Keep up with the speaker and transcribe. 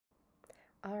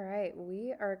All right,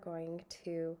 we are going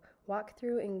to walk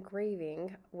through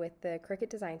engraving with the Cricut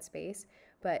Design Space,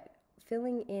 but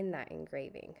filling in that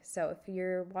engraving. So if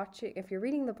you're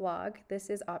reading the blog, this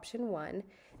is option 1,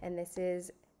 and this is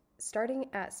starting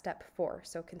at step 4.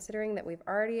 So considering that we've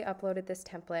already uploaded this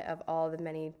template of all the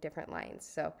many different lines.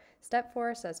 So step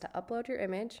 4 says to upload your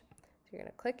image. So you're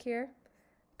going to click here,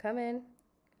 come in.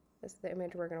 This is the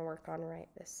image we're going to work on right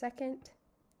this second,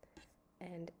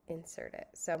 and insert it.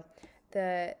 So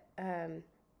the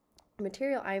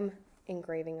material I'm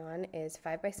engraving on is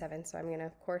 5x7, so I'm going to,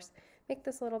 of course, make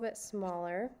this a little bit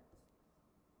smaller.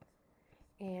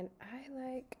 And I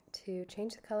like to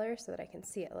change the color so that I can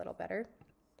see it a little better.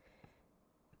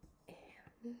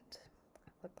 And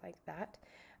look like that.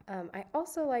 I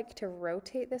also like to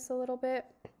rotate this a little bit.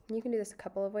 You can do this a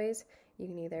couple of ways. You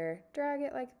can either drag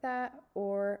it like that,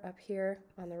 or up here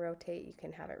on the rotate, you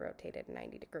can have it rotated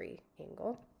 90-degree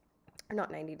angle.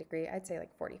 Not 90 degree, I'd say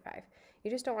like 45.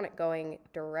 You just don't want it going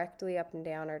directly up and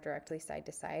down or directly side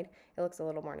to side. It looks a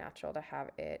little more natural to have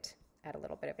it at a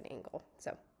little bit of an angle.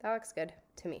 So that looks good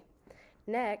to me.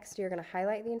 Next, you're going to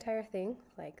highlight the entire thing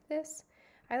like this.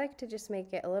 I like to just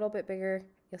make it a little bit bigger.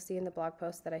 You'll see in the blog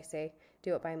post that I say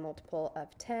do it by a multiple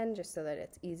of 10, just so that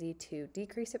it's easy to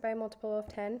decrease it by a multiple of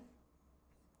 10.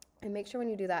 And make sure when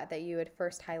you do that that you had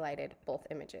first highlighted both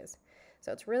images.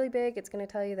 So it's really big. It's going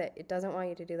to tell you that it doesn't want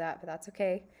you to do that, but that's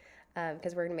okay,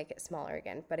 because we're going to make it smaller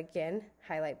again. But again,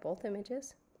 highlight both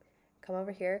images. Come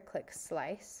over here, click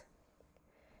slice.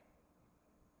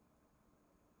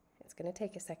 It's going to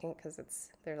take a second because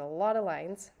there's a lot of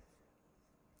lines.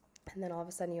 And then all of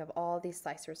a sudden you have all these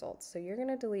slice results. So you're going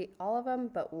to delete all of them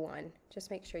but one.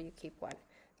 Just make sure you keep one.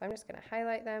 So I'm just going to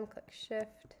highlight them, click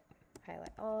shift,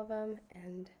 highlight all of them,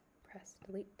 and press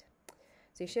delete.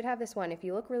 So you should have this one. If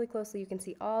you look really closely, you can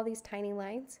see all these tiny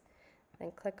lines.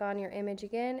 Then click on your image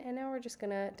again, and now we're just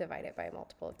going to divide it by a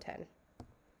multiple of 10.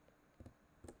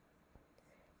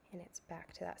 And it's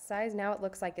back to that size. Now it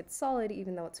looks like it's solid,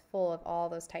 even though it's full of all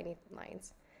those tiny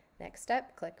lines. Next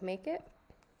step, click Make It,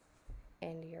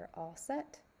 and you're all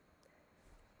set.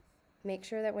 Make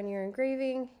sure that when you're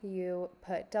engraving, you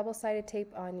put double-sided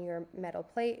tape on your metal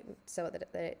plate so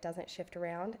that it doesn't shift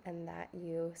around, and that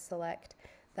you select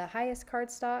the highest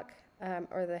cardstock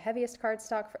or the heaviest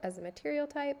cardstock as a material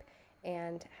type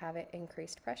and have it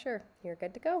increased pressure. You're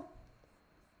good to go.